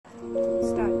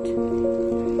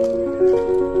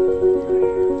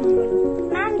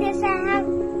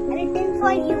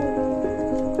are you?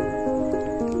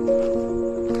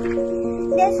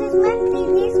 This is my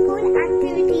previous school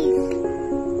activities.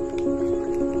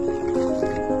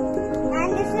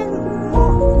 And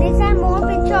these are more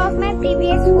pictures of my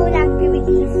previous school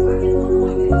activities.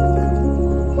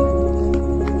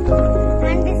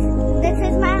 And this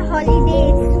is my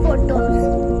holidays photos.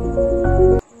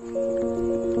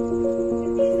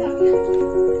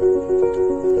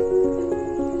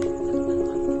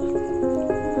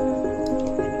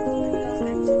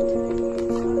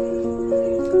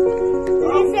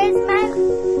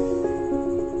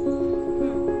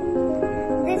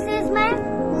 This is my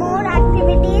more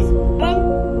activities in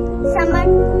summer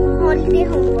holiday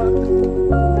homework.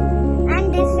 And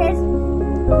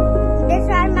these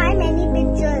are my many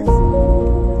pictures.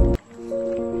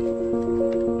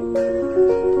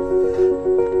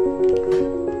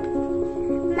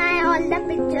 All the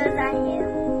pictures are here.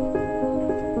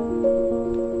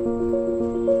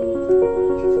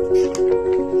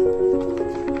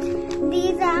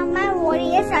 These are my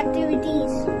various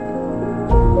activities.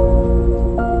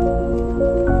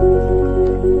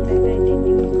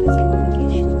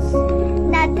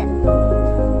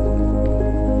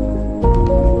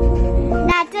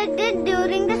 That I did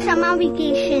during the summer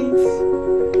vacations.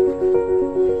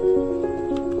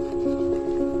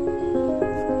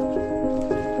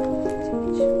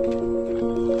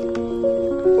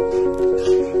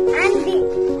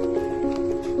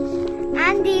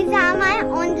 And these are my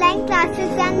online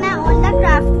classes and my all the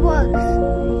craft works.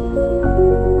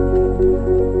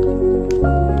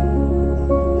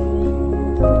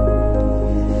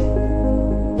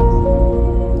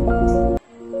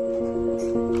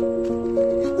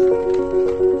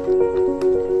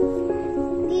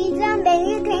 These are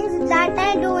many things that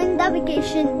I do in the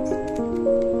vacations.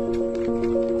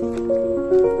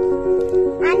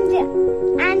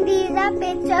 And these are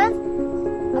pictures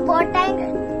what I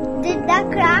did the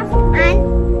craft and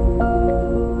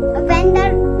when the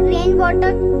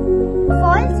rainwater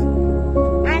falls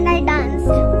and I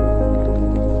danced.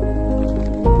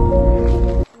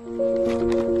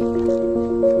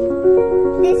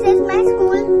 This is my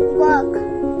school work.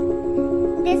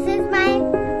 This is my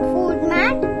food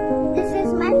mat. This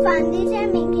is my furniture. I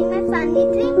am making my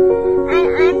furniture and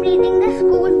I am reading the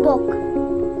school book.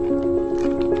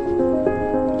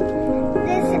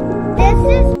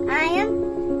 I am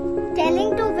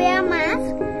telling to wear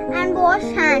mask and wash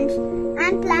hands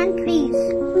and plant trees.